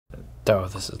Oh,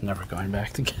 this is never going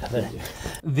back together.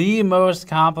 The most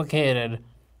complicated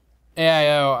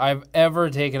AIO I've ever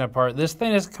taken apart. This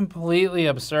thing is completely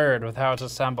absurd with how it's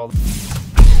assembled.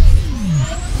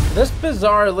 This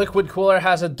bizarre liquid cooler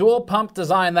has a dual pump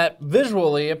design that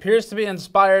visually appears to be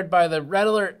inspired by the Red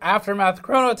Alert Aftermath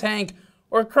Chrono Tank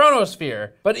or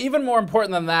Chronosphere. But even more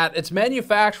important than that, its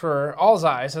manufacturer,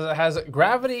 Alseye, says it has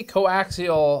gravity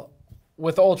coaxial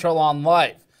with ultra long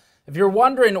life. If you're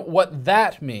wondering what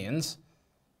that means,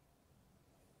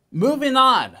 moving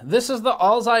on. This is the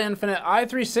Alseye Infinite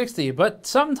i360, but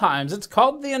sometimes it's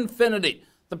called the Infinity.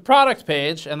 The product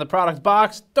page and the product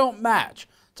box don't match.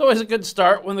 It's always a good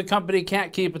start when the company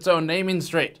can't keep its own naming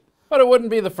straight. But it wouldn't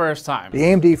be the first time. The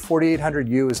AMD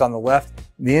 4800U is on the left,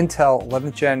 the Intel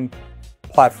 11th Gen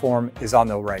platform is on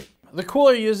the right. The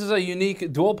cooler uses a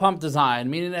unique dual pump design,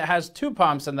 meaning it has two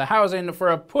pumps in the housing for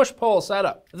a push-pull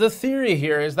setup. The theory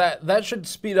here is that that should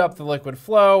speed up the liquid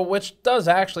flow, which does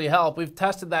actually help. We've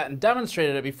tested that and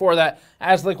demonstrated it before, that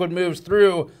as liquid moves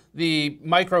through the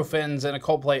microfins in a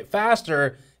cold plate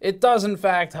faster, it does in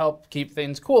fact help keep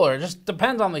things cooler. It just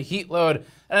depends on the heat load,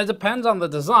 and it depends on the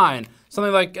design.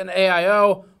 Something like an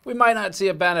AIO, we might not see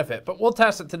a benefit, but we'll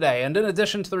test it today. And in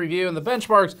addition to the review and the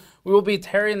benchmarks, we will be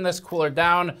tearing this cooler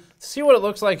down to see what it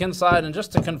looks like inside and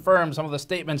just to confirm some of the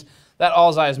statements that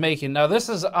Alseye is making. Now, this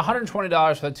is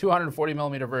 $120 for the 240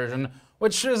 millimeter version,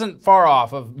 which isn't far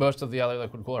off of most of the other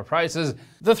liquid cooler prices.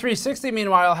 The 360,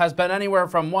 meanwhile, has been anywhere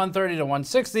from $130 to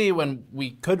 $160 when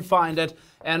we could find it.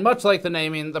 And much like the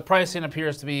naming, the pricing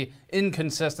appears to be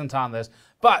inconsistent on this.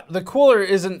 But the cooler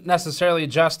isn't necessarily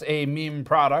just a meme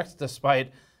product,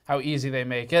 despite how easy they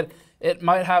make it. It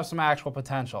might have some actual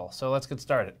potential, so let's get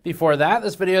started. Before that,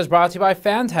 this video is brought to you by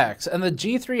Phanteks and the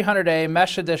G300A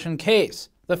Mesh Edition case.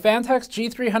 The Phanteks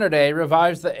G300A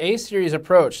revives the A-series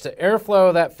approach to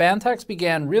airflow that Phanteks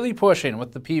began really pushing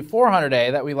with the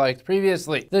P400A that we liked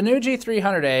previously. The new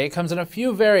G300A comes in a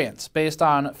few variants based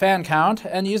on fan count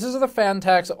and uses the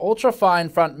Phanteks ultra-fine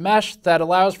front mesh that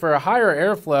allows for a higher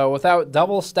airflow without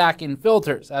double stacking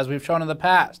filters, as we've shown in the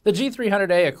past. The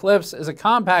G300A Eclipse is a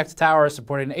compact tower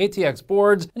supporting ATX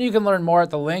boards, and you can learn more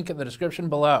at the link in the description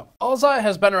below. Alseye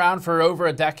has been around for over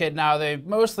a decade now. They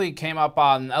mostly came up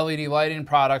on LED lighting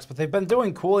products, but they've been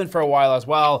doing cooling for a while as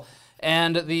well.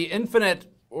 And the Infinite,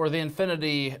 or the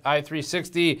Infinity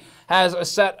i360, has a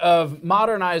set of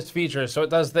modernized features. So it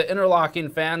does the interlocking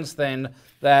fans thing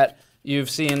that you've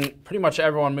seen pretty much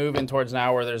everyone moving towards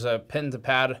now, where there's a pin to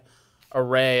pad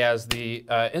array as the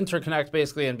interconnect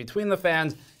basically in between the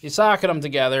fans. You socket them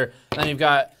together, and then you've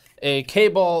got a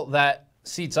cable that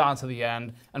seats onto the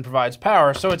end and provides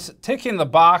power. So it's ticking the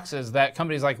boxes that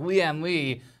companies like Lian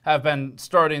Li have been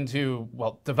starting to,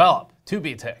 well, develop to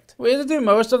be ticked. We had to do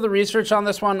most of the research on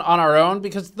this one on our own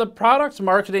because the product's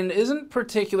marketing isn't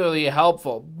particularly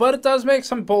helpful, but it does make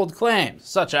some bold claims,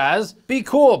 such as, be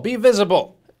cool, be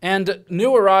visible, and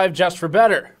new arrived just for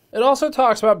better. It also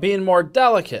talks about being more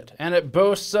delicate, and it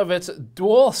boasts of its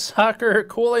dual sucker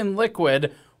cooling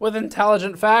liquid with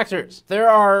intelligent factors. There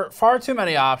are far too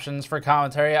many options for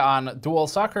commentary on dual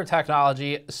sucker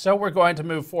technology, so we're going to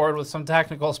move forward with some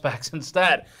technical specs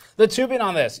instead. The tubing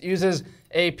on this uses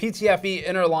a PTFE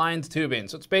inner lined tubing,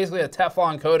 so it's basically a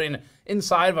Teflon coating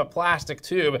inside of a plastic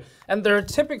tube, and there are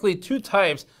typically two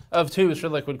types of tubes for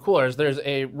liquid coolers. There's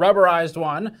a rubberized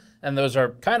one, and those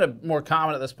are kind of more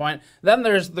common at this point. Then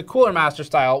there's the Cooler Master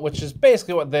style, which is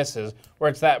basically what this is,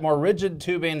 where it's that more rigid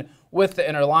tubing with the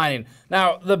inner lining.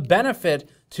 Now, the benefit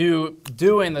to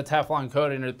doing the Teflon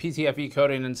coating or the PTFE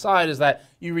coating inside is that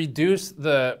you reduce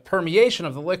the permeation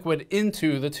of the liquid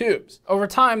into the tubes. Over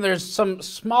time, there's some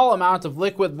small amount of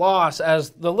liquid loss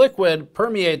as the liquid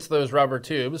permeates those rubber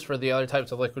tubes for the other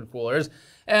types of liquid coolers,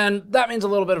 and that means a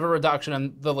little bit of a reduction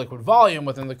in the liquid volume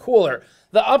within the cooler.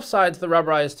 The upside to the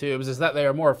rubberized tubes is that they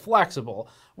are more flexible,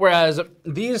 whereas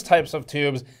these types of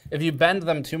tubes, if you bend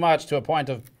them too much to a point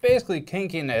of basically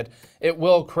kinking it, it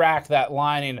will crack that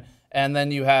lining, and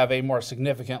then you have a more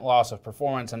significant loss of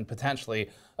performance and potentially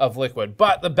of liquid.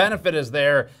 But the benefit is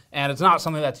there, and it's not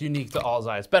something that's unique to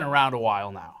Alseye. It's been around a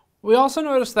while now. We also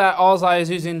noticed that Alseye is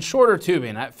using shorter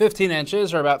tubing at 15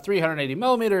 inches or about 380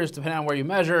 millimeters, depending on where you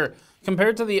measure,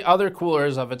 compared to the other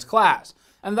coolers of its class.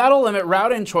 And that'll limit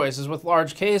routing choices with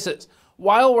large cases.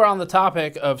 While we're on the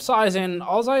topic of sizing,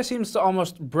 Alseye seems to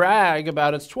almost brag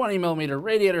about its 20 millimeter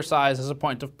radiator size as a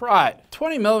point of pride.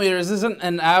 20 millimeters isn't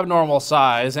an abnormal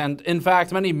size, and in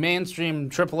fact, many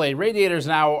mainstream AAA radiators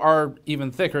now are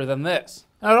even thicker than this.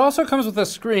 Now, it also comes with a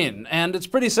screen, and it's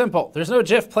pretty simple. There's no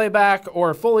GIF playback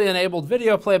or fully enabled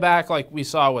video playback like we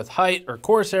saw with Height or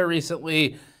Corsair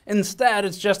recently. Instead,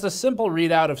 it's just a simple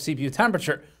readout of CPU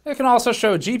temperature. It can also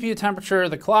show GPU temperature,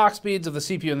 the clock speeds of the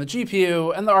CPU and the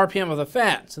GPU, and the RPM of the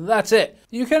fans, and that's it.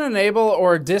 You can enable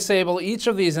or disable each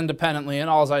of these independently in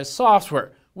Alseye's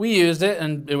software. We used it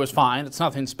and it was fine. It's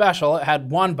nothing special. It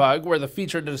had one bug where the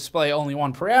feature to display only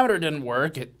one parameter didn't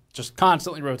work. It just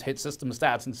constantly rotates system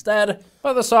stats instead,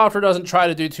 but the software doesn't try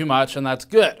to do too much, and that's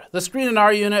good. The screen in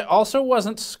our unit also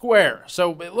wasn't square,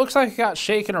 so it looks like it got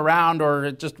shaken around or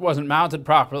it just wasn't mounted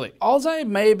properly. Alseye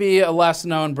may be a less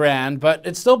known brand, but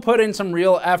it's still putting some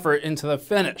real effort into the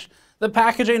finish. The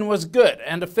packaging was good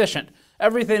and efficient.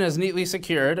 Everything is neatly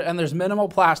secured, and there's minimal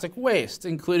plastic waste,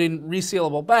 including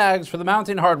resealable bags for the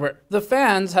mounting hardware. The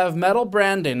fans have metal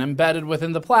branding embedded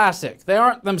within the plastic. They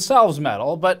aren't themselves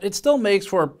metal, but it still makes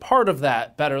for part of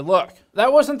that better look.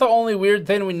 That wasn't the only weird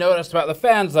thing we noticed about the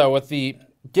fans, though, with the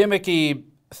gimmicky,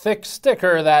 thick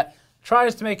sticker that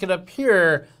tries to make it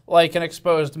appear like an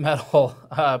exposed metal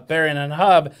bearing and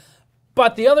hub.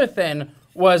 But the other thing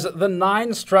was the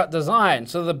 9 strut design.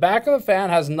 So the back of the fan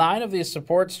has 9 of these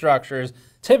support structures.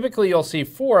 Typically you'll see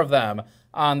 4 of them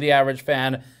on the average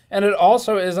fan, and it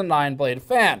also is a 9-blade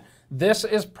fan. This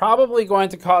is probably going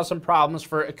to cause some problems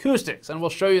for acoustics, and we'll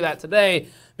show you that today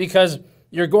because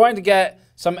you're going to get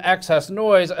some excess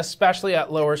noise, especially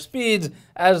at lower speeds,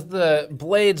 as the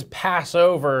blades pass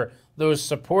over those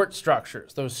support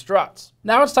structures, those struts.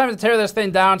 Now it's time to tear this thing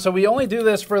down, so we only do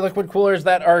this for liquid coolers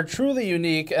that are truly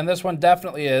unique, and this one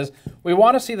definitely is. We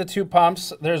want to see the 2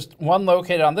 pumps. There's one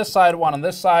located on this side, one on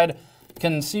this side. You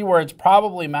can see where it's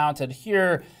probably mounted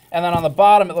here, and then on the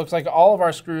bottom it looks like all of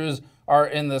our screws are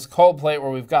in this cold plate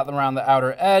where we've got them around the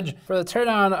outer edge. For the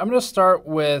teardown, I'm going to start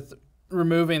with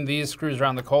removing these screws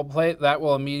around the cold plate. That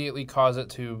will immediately cause it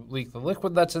to leak the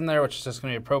liquid that's in there, which is just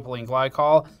going to be a propylene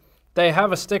glycol. They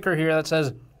have a sticker here that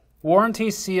says,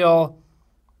 warranty seal,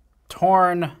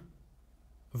 torn,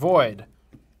 void.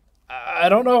 I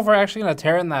don't know if we're actually going to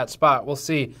tear in that spot. We'll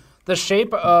see. The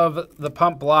shape of the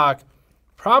pump block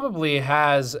probably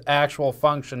has actual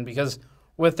function because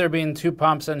with there being 2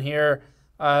 pumps in here,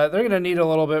 they're going to need a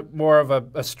little bit more of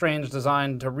a strange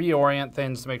design to reorient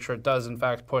things to make sure it does in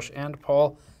fact push and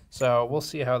pull. So we'll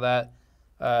see how that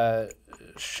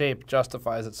shape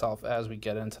justifies itself as we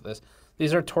get into this.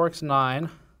 These are Torx 9.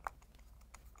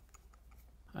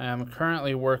 I am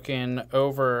currently working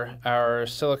over our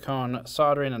silicone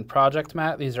soldering and project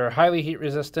mat. These are highly heat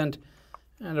resistant,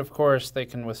 and of course they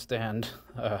can withstand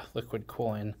liquid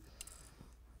cooling.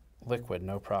 Liquid,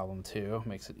 no problem too.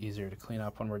 Makes it easier to clean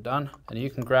up when we're done. And you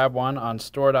can grab one on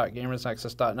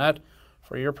store.gamersnexus.net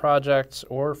for your projects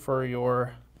or for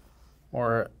your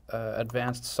more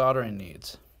advanced soldering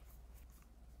needs.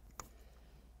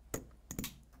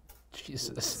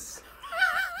 Jesus.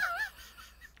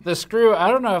 The screw, I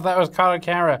don't know if that was caught on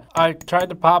camera. I tried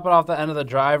to pop it off the end of the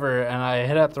driver and I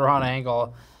hit it at the wrong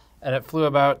angle and it flew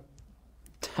about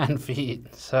 10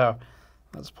 feet. So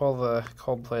let's pull the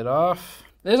cold plate off.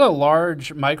 There's a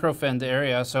large microfinned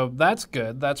area, so that's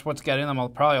good. That's what's getting them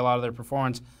probably a lot of their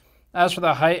performance. As for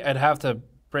the height, I'd have to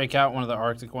break out one of the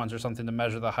Arctic ones or something to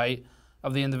measure the height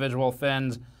of the individual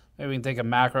fins. Maybe we can take a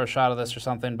macro shot of this or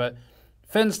something, but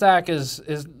fin stack is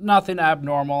nothing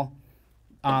abnormal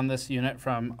on this unit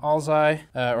from Alseye,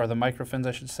 or the microfins,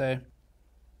 I should say.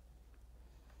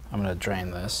 I'm going to drain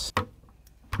this.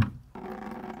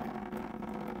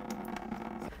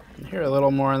 You hear a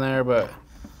little more in there, but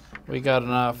we got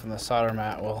enough, and the solder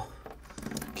mat will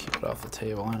keep it off the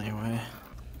table anyway.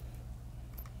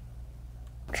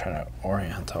 I'm trying to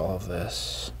orient all of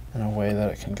this in a way that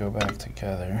it can go back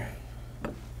together.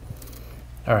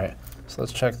 All right. So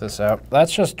let's check this out.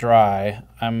 That's just dry.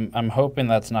 I'm hoping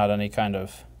that's not any kind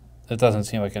of, it doesn't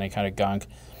seem like any kind of gunk.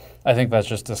 I think that's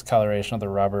just discoloration of the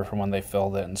rubber from when they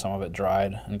filled it and some of it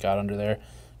dried and got under there,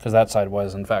 because that side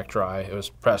was in fact dry. It was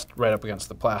pressed right up against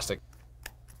the plastic.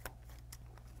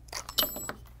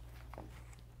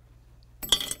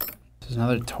 There's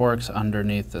another Torx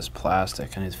underneath this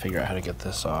plastic. I need to figure out how to get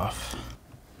this off.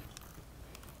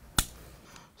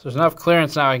 So there's enough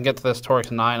clearance now I can get to this Torx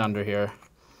 9 under here.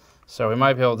 So we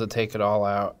might be able to take it all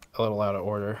out, a little out of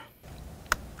order.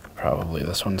 Probably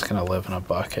this one's gonna live in a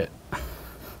bucket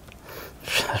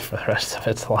for the rest of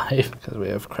its life because we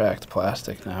have cracked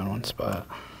plastic now in one spot.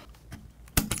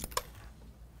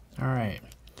 All right,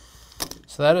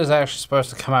 so that is actually supposed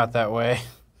to come out that way.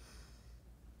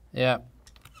 Yeah,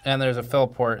 and there's a fill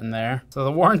port in there. So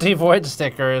the warranty void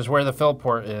sticker is where the fill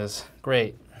port is.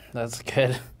 Great, that's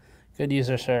good. Good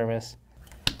user service.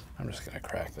 I'm just gonna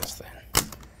crack this thing.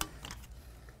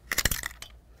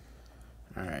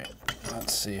 All right,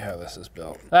 let's see how this is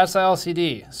built. That's the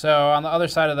LCD. So on the other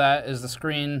side of that is the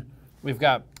screen. We've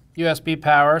got USB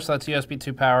power, so that's USB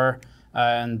 2 power,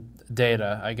 and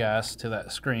data, I guess, to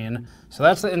that screen. So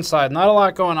that's the inside. Not a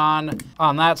lot going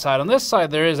on that side. On this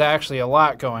side, there is actually a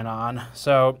lot going on.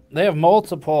 So they have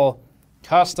multiple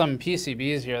custom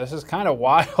PCBs here. This is kind of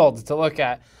wild to look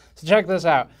at. So check this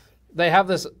out. They have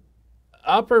this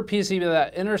upper PCB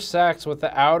that intersects with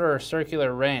the outer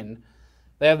circular ring.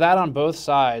 They have that on both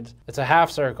sides. It's a half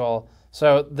circle.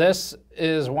 So this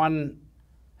is one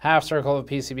half circle of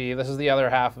PCB. This is the other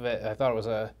half of it. I thought it was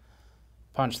a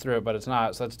punch through it, but it's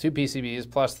not. So that's 2 PCBs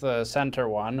plus the center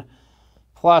one,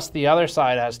 plus the other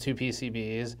side has 2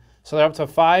 PCBs. So they're up to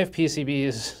 5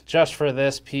 PCBs just for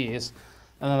this piece.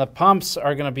 And then the pumps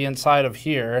are going to be inside of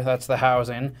here. That's the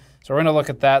housing. So we're going to look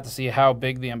at that to see how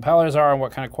big the impellers are and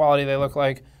what kind of quality they look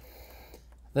like.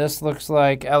 This looks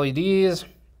like LEDs.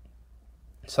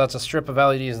 So that's a strip of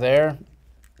LEDs there.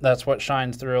 That's what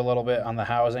shines through a little bit on the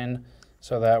housing.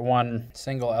 So that one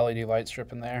single LED light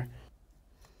strip in there.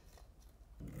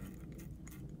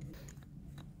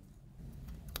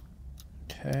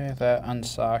 Okay, that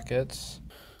unsockets.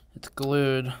 It's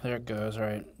glued. There it goes,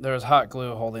 right. There's hot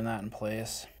glue holding that in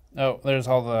place. Oh, there's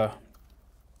all the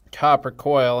copper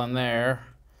coil in there.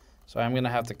 So I'm going to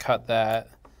have to cut that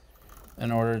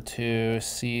in order to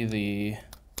see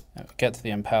get to the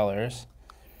impellers.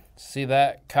 See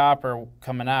that copper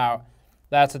coming out?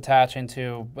 That's attaching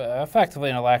to effectively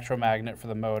an electromagnet for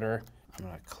the motor. I'm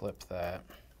going to clip that.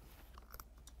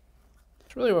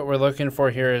 It's really what we're looking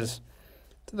for here is,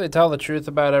 do they tell the truth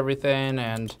about everything,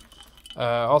 and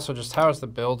also just how is the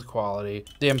build quality?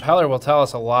 The impeller will tell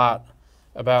us a lot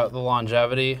about the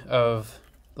longevity of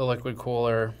the liquid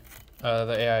cooler,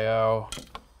 the AIO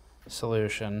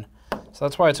solution. So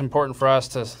that's why it's important for us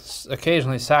to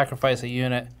occasionally sacrifice a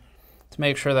unit to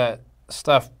make sure that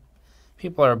stuff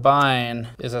people are buying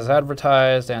is as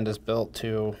advertised and is built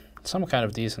to some kind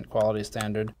of decent quality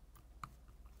standard.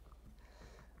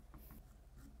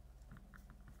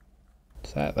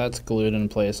 So that's glued in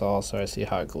place also. I see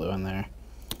hot glue in there.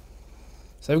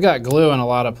 So they've got glue in a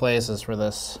lot of places for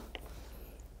this.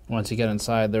 Once you get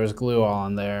inside, there's glue all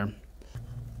in there.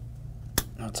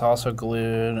 It's also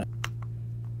glued.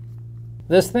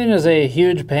 This thing is a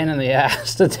huge pain in the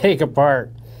ass to take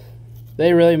apart.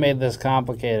 They really made this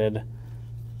complicated.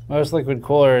 Most liquid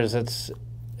coolers, it's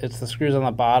the screws on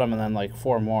the bottom and then like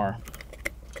 4 more.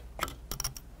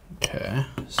 Okay,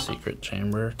 secret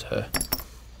chamber to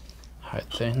hide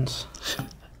things.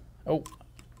 Oh,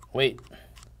 wait.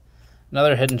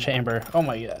 Another hidden chamber. Oh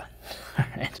my god. All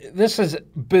right. This is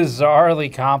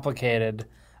bizarrely complicated.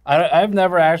 I've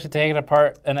never actually taken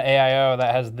apart an AIO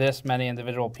that has this many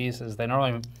individual pieces. They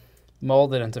normally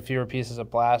mold it into fewer pieces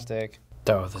of plastic.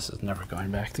 Oh, this is never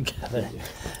going back together.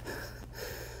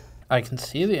 I can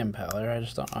see the impeller, I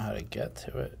just don't know how to get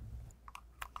to it.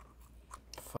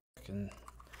 Fucking.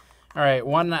 All right,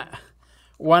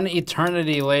 one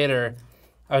eternity later,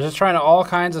 I was just trying all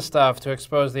kinds of stuff to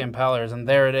expose the impellers, and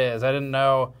there it is. I didn't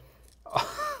know.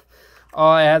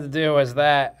 All I had to do was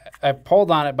that. I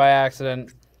pulled on it by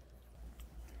accident.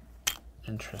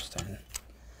 Interesting.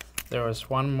 There was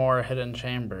one more hidden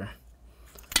chamber,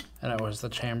 and it was the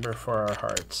chamber for our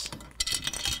hearts.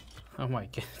 Oh my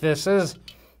god, this is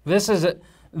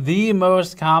the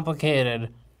most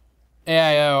complicated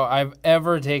AIO I've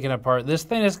ever taken apart. This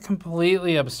thing is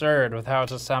completely absurd with how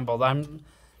it's assembled. I'm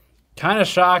kind of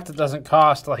shocked it doesn't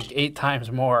cost like 8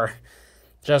 times more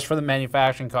just for the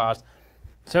manufacturing cost.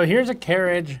 So here's a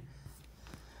carriage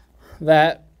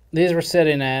that these were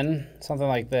sitting in, something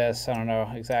like this. I don't know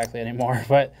exactly anymore,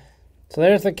 but so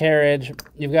there's the carriage.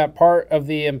 You've got part of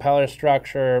the impeller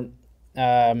structure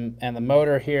and the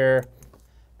motor here,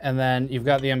 and then you've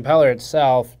got the impeller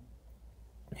itself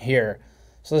here.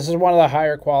 So this is one of the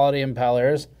higher quality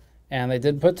impellers, and they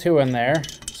did put 2 in there.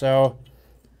 So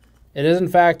it is in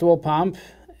fact dual pump.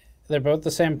 They're both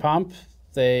the same pump.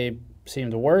 They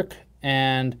seem to work,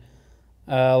 and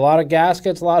a lot of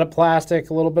gaskets, a lot of plastic,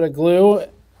 a little bit of glue,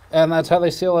 and that's how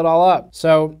they seal it all up.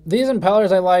 So these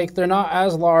impellers I like. They're not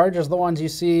as large as the ones you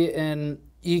see in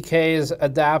EK's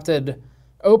adapted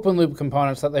open loop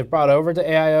components that they've brought over to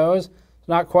AIOs.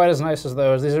 Not quite as nice as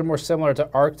those. These are more similar to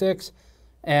Arctics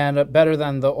and better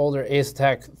than the older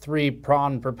Asetek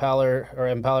 3-prong propeller, or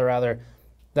impeller rather,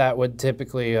 that would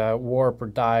typically warp or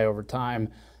die over time.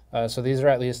 So these are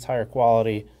at least higher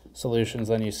quality solutions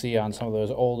than you see on some of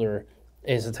those older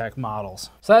Asetek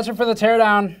models. So that's it for the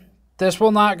teardown. This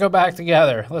will not go back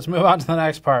together. Let's move on to the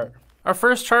next part. Our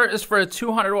first chart is for a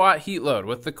 200 watt heat load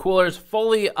with the coolers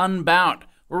fully unbound.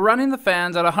 We're running the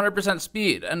fans at 100%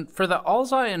 speed, and for the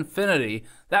Alseye Infinity,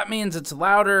 that means its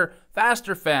louder,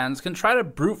 faster fans can try to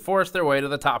brute force their way to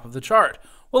the top of the chart.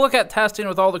 We'll look at testing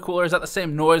with all the coolers at the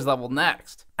same noise level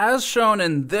next. As shown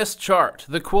in this chart,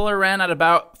 the cooler ran at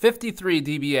about 53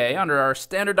 dBA under our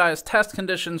standardized test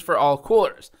conditions for all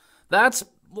coolers. That's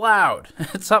loud.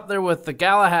 It's up there with the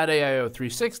Galahad AIO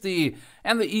 360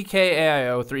 and the EK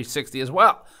AIO 360 as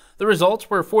well. The results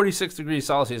were 46 degrees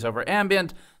Celsius over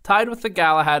ambient, tied with the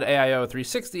Galahad AIO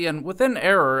 360 and within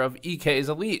error of EK's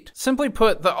Elite. Simply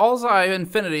put, the Alseye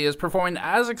Infinity is performing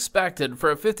as expected for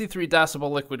a 53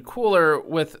 decibel liquid cooler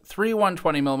with 3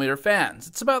 120mm fans.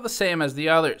 It's about the same as the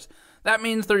others. That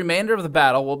means the remainder of the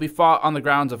battle will be fought on the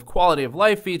grounds of quality of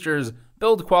life features,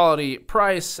 build quality,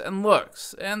 price, and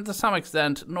looks, and to some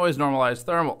extent, noise-normalized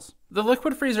thermals. The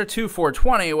Liquid Freezer 2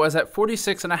 420 was at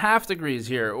 46.5 degrees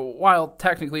here. While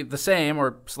technically the same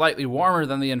or slightly warmer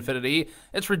than the Infinity,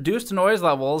 its reduced noise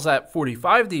levels at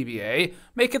 45 dBA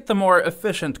make it the more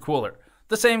efficient cooler.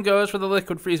 The same goes for the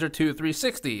Liquid Freezer 2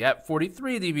 360 at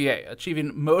 43 dBA,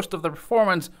 achieving most of the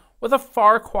performance with a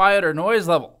far quieter noise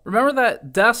level. Remember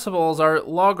that decibels are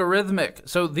logarithmic,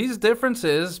 so these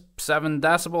differences, 7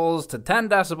 decibels to 10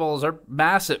 decibels, are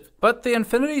massive. But the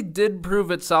Infinity did prove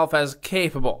itself as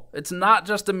capable. It's not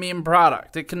just a meme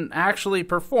product, it can actually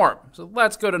perform. So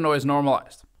let's go to noise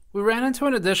normalized. We ran into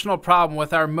an additional problem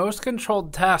with our most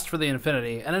controlled test for the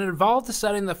Infinity, and it involved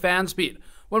setting the fan speed.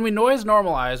 When we noise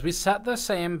normalize, we set the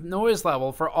same noise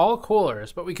level for all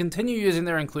coolers, but we continue using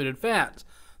their included fans.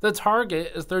 The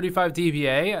target is 35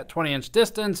 dBA at 20-inch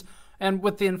distance, and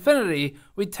with the Infinity,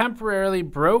 we temporarily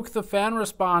broke the fan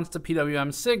response to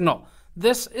PWM signal.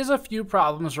 This is a few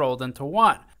problems rolled into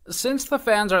one. Since the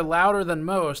fans are louder than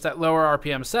most at lower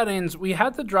RPM settings, we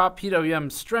had to drop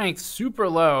PWM strength super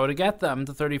low to get them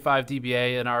to 35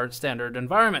 dBA in our standard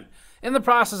environment. In the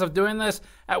process of doing this,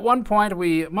 at one point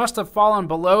we must have fallen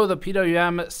below the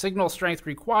PWM signal strength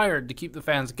required to keep the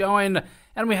fans going,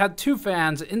 and we had 2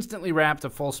 fans instantly ramped to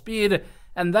full speed,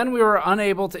 and then we were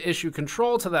unable to issue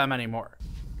control to them anymore.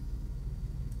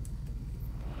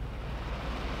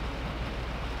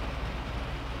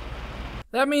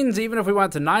 That means even if we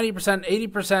went to 90%,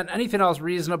 80%, anything else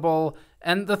reasonable,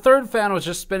 and the third fan was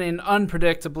just spinning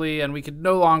unpredictably and we could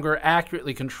no longer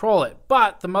accurately control it,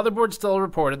 but the motherboard still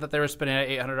reported that they were spinning at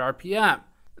 800 RPM.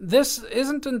 This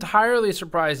isn't entirely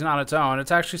surprising on its own.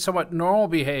 It's actually somewhat normal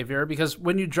behavior because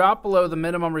when you drop below the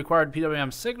minimum required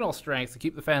PWM signal strength to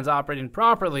keep the fans operating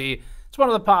properly, it's one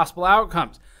of the possible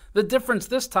outcomes. The difference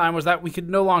this time was that we could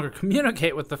no longer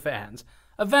communicate with the fans.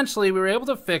 Eventually, we were able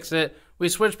to fix it. We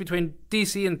switched between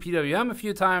DC and PWM a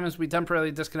few times, we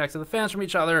temporarily disconnected the fans from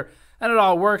each other, and it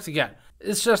all worked again.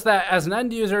 It's just that as an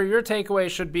end user, your takeaway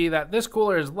should be that this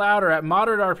cooler is louder at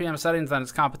moderate RPM settings than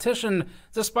its competition,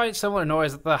 despite similar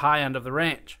noise at the high end of the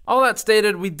range. All that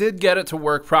stated, we did get it to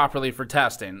work properly for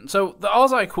testing. So the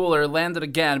Alseye cooler landed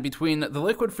again between the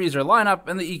Liquid Freezer lineup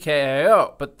and the EK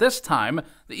AIO, but this time,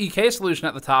 the EK solution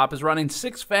at the top is running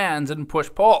 6 fans in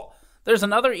push-pull. There's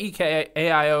another EK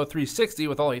AIO 360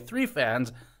 with only 3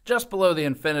 fans, just below the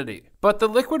Infinity. But the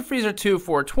Liquid Freezer 2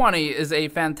 420 is a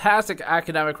fantastic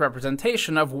academic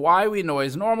representation of why we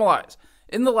noise normalize.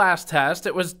 In the last test,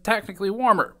 it was technically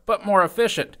warmer, but more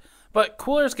efficient. But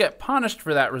coolers get punished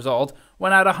for that result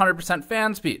when at 100%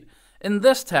 fan speed. In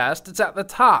this test, it's at the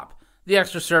top. The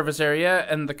extra surface area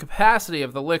and the capacity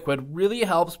of the liquid really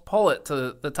helps pull it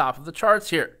to the top of the charts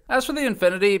here. As for the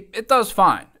Infinity, it does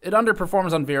fine. It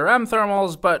underperforms on VRM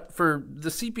thermals, but for the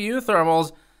CPU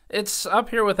thermals, it's up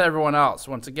here with everyone else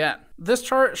once again. This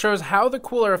chart shows how the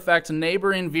cooler affects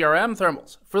neighboring VRM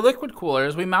thermals. For liquid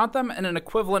coolers, we mount them in an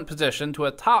equivalent position to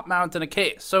a top mount in a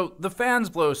case, so the fans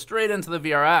blow straight into the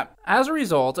VRM. As a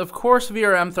result, of course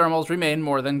VRM thermals remain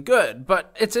more than good,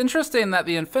 but it's interesting that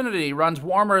the Infinity runs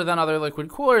warmer than other liquid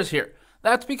coolers here.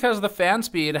 That's because the fan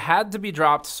speed had to be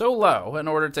dropped so low in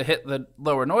order to hit the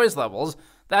lower noise levels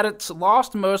that it's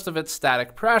lost most of its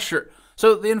static pressure.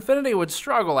 So the Infinity would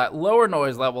struggle at lower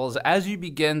noise levels as you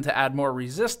begin to add more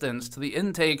resistance to the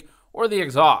intake or the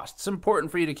exhaust. It's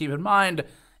important for you to keep in mind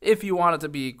if you want it to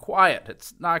be quiet.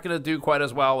 It's not going to do quite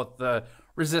as well with the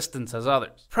resistance as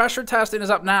others. Pressure testing is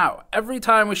up now. Every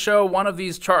time we show one of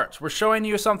these charts, we're showing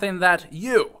you something that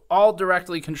you all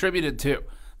directly contributed to.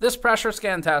 This pressure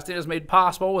scan testing is made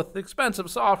possible with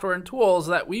expensive software and tools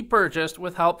that we purchased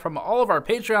with help from all of our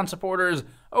Patreon supporters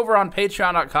over on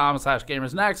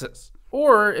patreon.com/gamersnexus.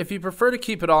 Or, if you prefer to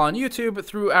keep it all on YouTube,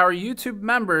 through our YouTube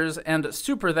members and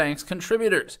Super Thanks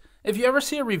contributors. If you ever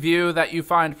see a review that you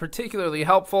find particularly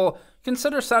helpful,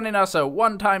 consider sending us a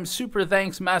one-time Super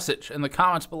Thanks message in the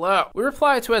comments below. We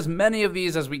reply to as many of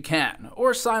these as we can,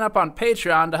 or sign up on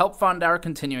Patreon to help fund our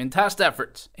continuing test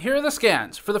efforts. Here are the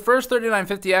scans. For the first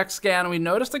 3950X scan, we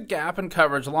noticed a gap in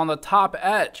coverage along the top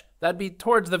edge. That'd be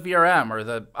towards the VRM or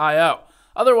the I/O.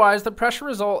 Otherwise, the pressure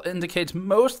result indicates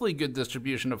mostly good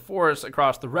distribution of force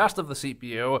across the rest of the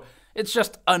CPU. It's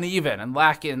just uneven and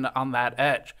lacking on that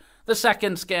edge. The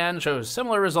second scan shows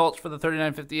similar results for the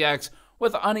 3950X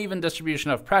with uneven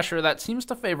distribution of pressure that seems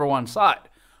to favor one side.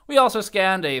 We also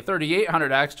scanned a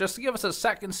 3800X just to give us a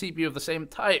second CPU of the same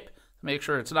type to make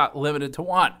sure it's not limited to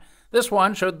one. This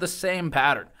one showed the same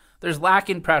pattern. There's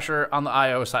lacking pressure on the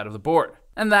I/O side of the board.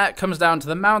 And that comes down to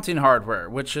the mounting hardware,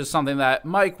 which is something that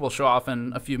Mike will show off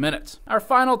in a few minutes. Our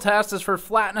final test is for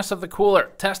flatness of the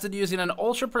cooler, tested using an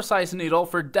ultra-precise needle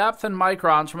for depth and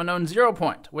microns from a known 0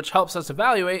 point, which helps us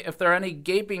evaluate if there are any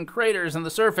gaping craters in the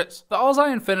surface. The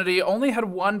Alseye Infinity only had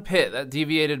one pit that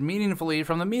deviated meaningfully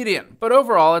from the median, but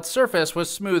overall its surface was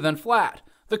smooth and flat.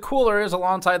 The cooler is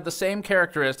alongside the same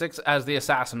characteristics as the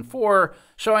Assassin 4,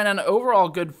 showing an overall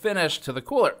good finish to the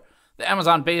cooler. The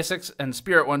Amazon Basics and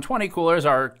Spirit 120 coolers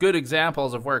are good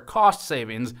examples of where cost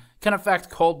savings can affect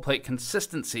cold plate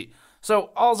consistency. So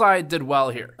Alseye did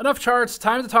well here. Enough charts,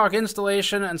 time to talk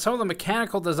installation and some of the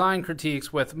mechanical design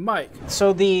critiques with Mike.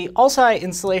 So the Alseye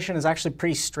installation is actually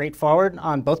pretty straightforward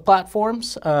on both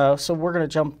platforms. So we're going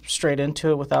to jump straight into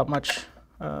it without much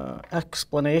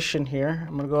explanation here.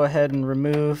 I'm going to go ahead and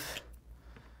remove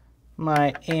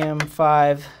my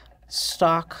AM5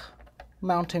 stock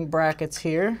mounting brackets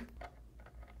here.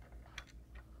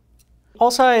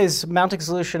 Alseye's mounting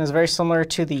solution is very similar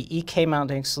to the EK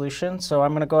mounting solution, so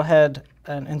I'm going to go ahead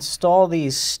and install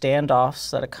these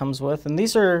standoffs that it comes with. And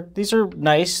these are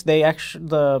nice. They actually,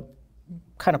 the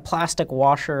kind of plastic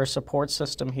washer support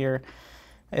system here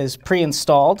is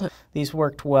pre-installed. These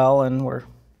worked well and were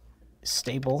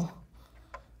stable,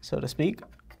 so to speak.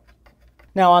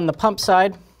 Now on the pump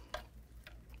side,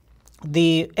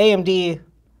 the AMD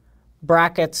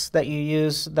brackets that you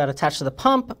use that attach to the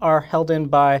pump are held in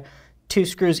by 2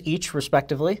 screws each,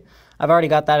 respectively. I've already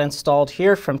got that installed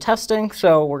here from testing,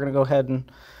 so we're going to go ahead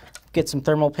and get some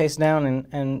thermal paste down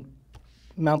and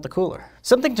mount the cooler.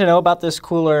 Something to know about this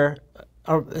cooler,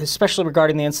 especially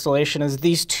regarding the installation, is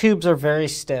these tubes are very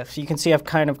stiff. You can see I've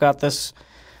kind of got this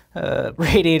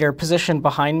radiator positioned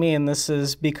behind me, and this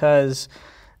is because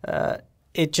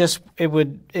it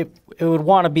would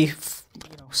want to be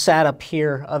sat up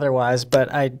here otherwise, but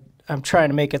I'm trying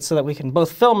to make it so that we can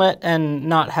both film it and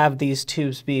not have these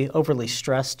tubes be overly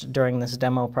stressed during this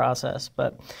demo process.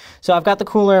 So I've got the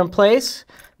cooler in place.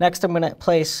 Next I'm going to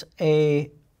place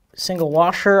a single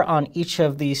washer on each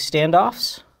of these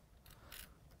standoffs.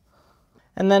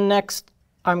 And then next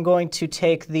I'm going to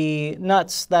take the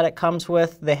nuts that it comes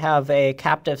with. They have a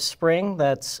captive spring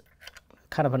that's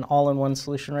kind of an all-in-one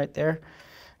solution right there.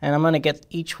 And I'm going to get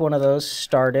each one of those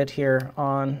started here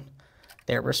on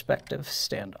their respective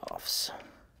standoffs.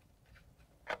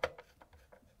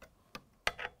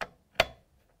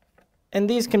 And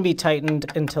these can be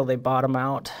tightened until they bottom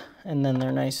out, and then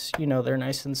they're nice, they're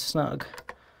nice and snug.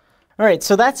 All right,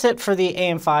 so that's it for the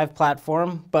AM5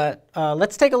 platform, but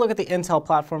let's take a look at the Intel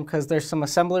platform because there's some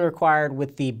assembly required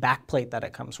with the backplate that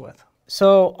it comes with.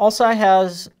 So Alseye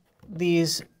has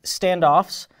these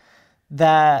standoffs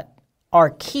that are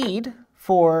keyed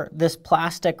for this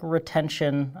plastic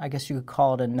retention. I guess you could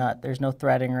call it a nut. There's no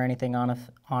threading or anything on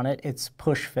it. It's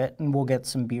push fit, and we'll get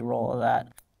some B-roll of that.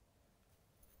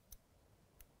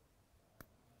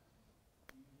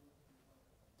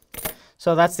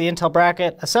 So that's the Intel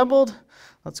bracket assembled.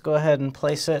 Let's go ahead and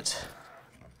place it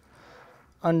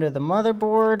under the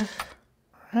motherboard.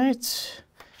 All right.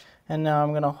 And now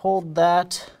I'm going to hold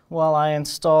that while I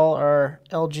install our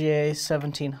LGA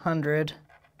 1700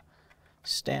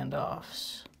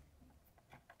 standoffs.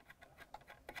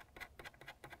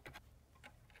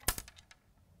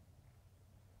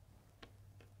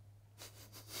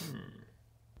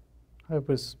 I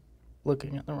was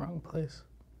looking at the wrong place.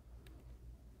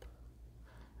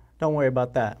 Don't worry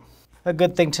about that. A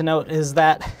good thing to note is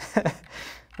that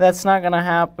that's not going to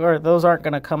happen, or those aren't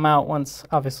going to come out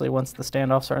obviously once the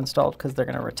standoffs are installed, because they're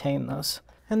going to retain those.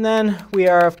 And then we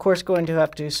are, of course, going to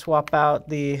have to swap out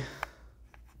the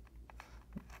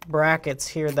brackets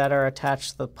here that are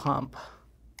attached to the pump.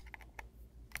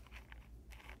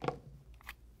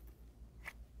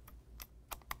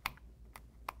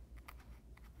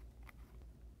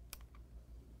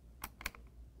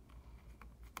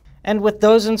 And with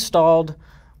those installed,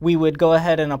 we would go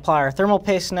ahead and apply our thermal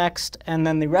paste next, and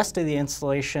then the rest of the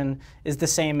installation is the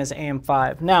same as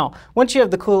AM5. Now, once you have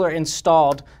the cooler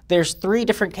installed, there's 3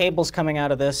 different cables coming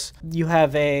out of this. You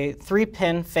have a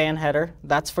 3-pin fan header,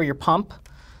 that's for your pump.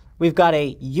 We've got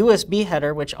a USB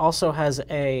header, which also has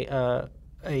a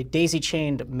a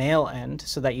daisy-chained male end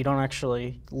so that you don't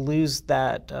actually lose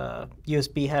that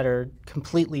USB header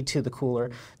completely to the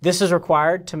cooler. This is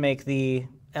required to make the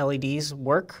LEDs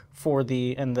work for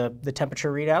the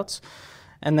temperature readouts.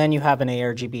 And then you have an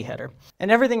ARGB header.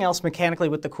 And everything else mechanically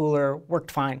with the cooler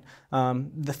worked fine.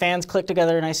 The fans clicked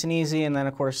together nice and easy, and then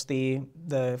of course the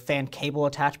fan cable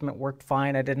attachment worked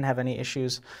fine. I didn't have any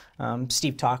issues.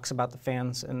 Steve talks about the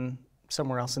fans and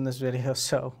somewhere else in this video,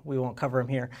 so we won't cover them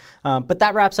here. But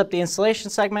that wraps up the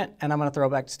installation segment, and I'm gonna throw it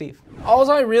back to Steve.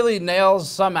 Alseye really nails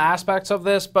some aspects of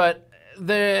this, but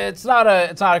it's not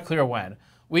a clear win.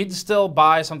 We'd still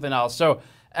buy something else. So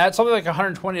at something like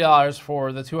 $120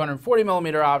 for the 240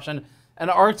 millimeter option, an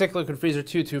Arctic Liquid Freezer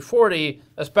 240,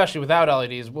 especially without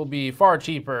LEDs, will be far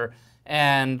cheaper,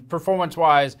 and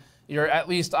performance-wise, you're at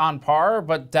least on par,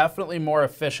 but definitely more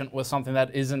efficient with something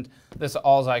that isn't this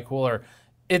Alseye cooler.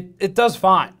 It does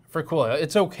fine for cooling.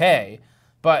 It's okay,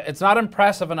 but it's not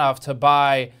impressive enough to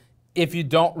buy if you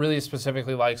don't really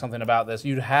specifically like something about this.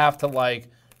 You'd have to like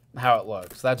how it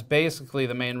looks. That's basically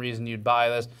the main reason you'd buy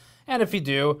this. And if you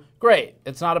do, great.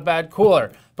 It's not a bad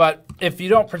cooler. But if you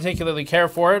don't particularly care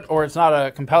for it, or it's not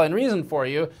a compelling reason for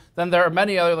you, then there are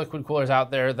many other liquid coolers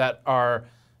out there that are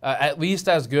at least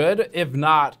as good, if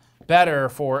not better,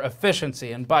 for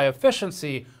efficiency. And by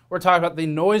efficiency, we're talking about the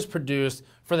noise produced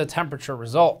for the temperature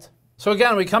result. So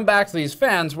again, we come back to these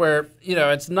fans where, you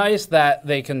know, it's nice that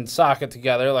they can socket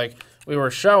together like we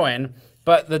were showing,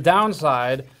 but the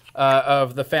downside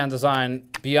of the fan design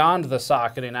beyond the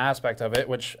socketing aspect of it,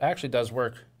 which actually does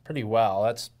work pretty well.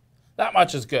 That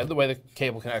much is good. The way the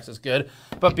cable connects is good.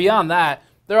 But beyond that,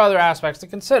 there are other aspects to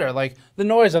consider, like the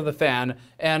noise of the fan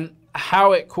and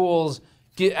how it cools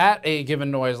at a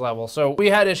given noise level. So we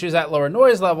had issues at lower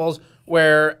noise levels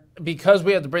where, because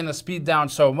we had to bring the speed down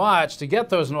so much to get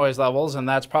those noise levels, and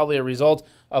that's probably a result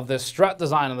of this strut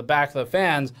design on the back of the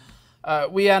fans,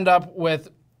 we end up with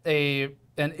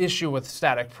an issue with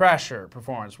static pressure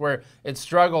performance, where it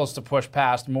struggles to push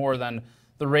past more than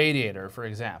the radiator, for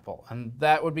example. And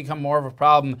that would become more of a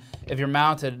problem if you're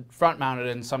front mounted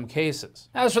in some cases.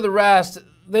 As for the rest,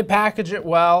 they package it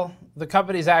well. The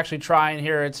company's actually trying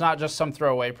here. It's not just some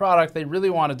throwaway product. They really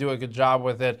want to do a good job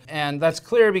with it. And that's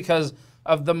clear because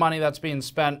of the money that's being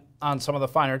spent on some of the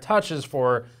finer touches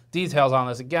for details on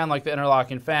this. Again, like the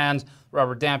interlocking fans,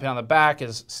 rubber damping on the back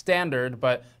is standard,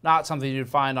 but not something you'd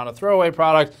find on a throwaway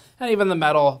product, and even the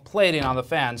metal plating on the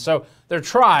fan. So they're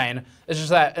trying. It's just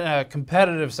that in a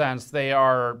competitive sense, they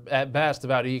are at best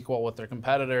about equal with their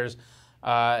competitors,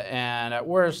 and at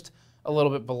worst, a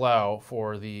little bit below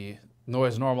for the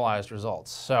noise-normalized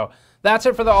results. So that's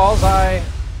it for the Alseye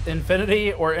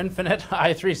Infinity or Infinite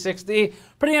i360.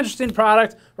 Pretty interesting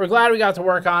product. We're glad we got to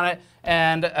work on it.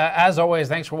 And as always,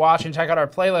 thanks for watching. Check out our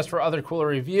playlist for other cooler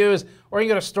reviews, or you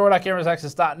can go to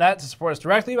store.gamersnexus.net to support us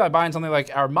directly by buying something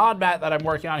like our mod mat that I'm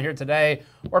working on here today,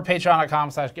 or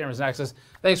patreon.com/gamersnexus.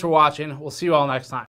 Thanks for watching. We'll see you all next time.